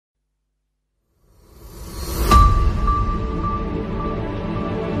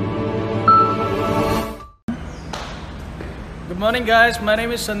morning guys, my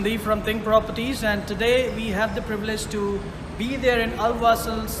name is Sandeep from Think Properties, and today we have the privilege to be there in Al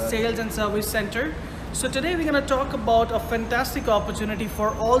Wasl Sales and Service Center. So today we're going to talk about a fantastic opportunity for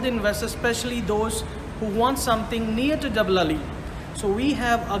all the investors, especially those who want something near to JEBEL Ali. So we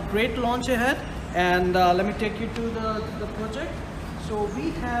have a great launch ahead, and let me take you to the project. So we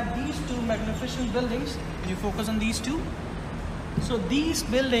have these two magnificent buildings. Can you focus on these two? So these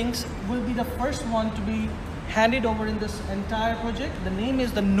buildings will be the first one to be handed over in this entire project. The name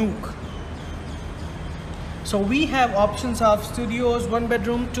is the Nook. So we have options of studios, 1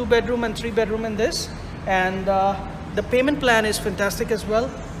 bedroom, 2 bedroom and 3 bedroom in this, and the payment plan is fantastic as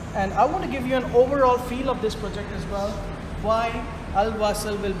well. And I want to give you an overall feel of this project as well, why Al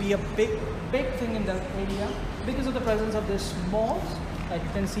Wasl will be a big thing in that area because of the presence of this malls. Like you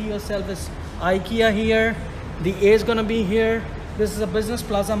can see yourself, is IKEA here, the A is going to be here. This is a business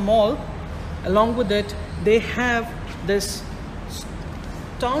plaza mall. Along with it, they have this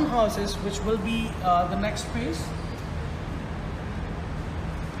townhouses, which will be the next phase.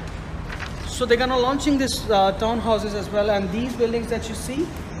 So they're gonna launching this townhouses as well, and these buildings that you see,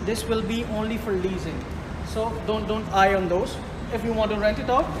 this will be only for leasing. So don't eye on those. If you want to rent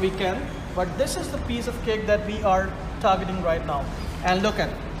it out, we can. But this is the piece of cake that we are targeting right now. And look at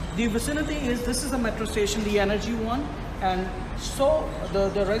the vicinity this is a metro station, the energy one. And so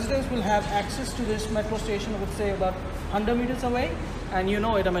the residents will have access to this metro station, I would say about 100 meters away. And you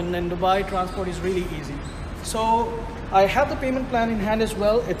know it, I mean, in Dubai, transport is really easy. So I have the payment plan in hand as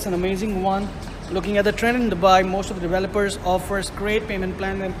well. It's an amazing one. Looking at the trend in Dubai, most of the developers offers great payment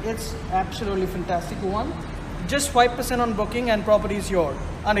plan, and it's absolutely fantastic one. Just 5% on booking and property is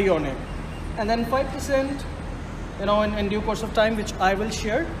under your name. And then 5%, you know, in due course of time, which I will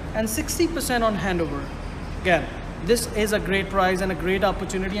share, and 60% on handover. Again, this is a great price and a great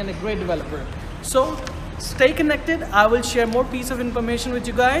opportunity and a great developer. So stay connected. I will share more piece of information with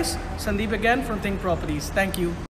you guys. Sandeep again from Think Properties. Thank you.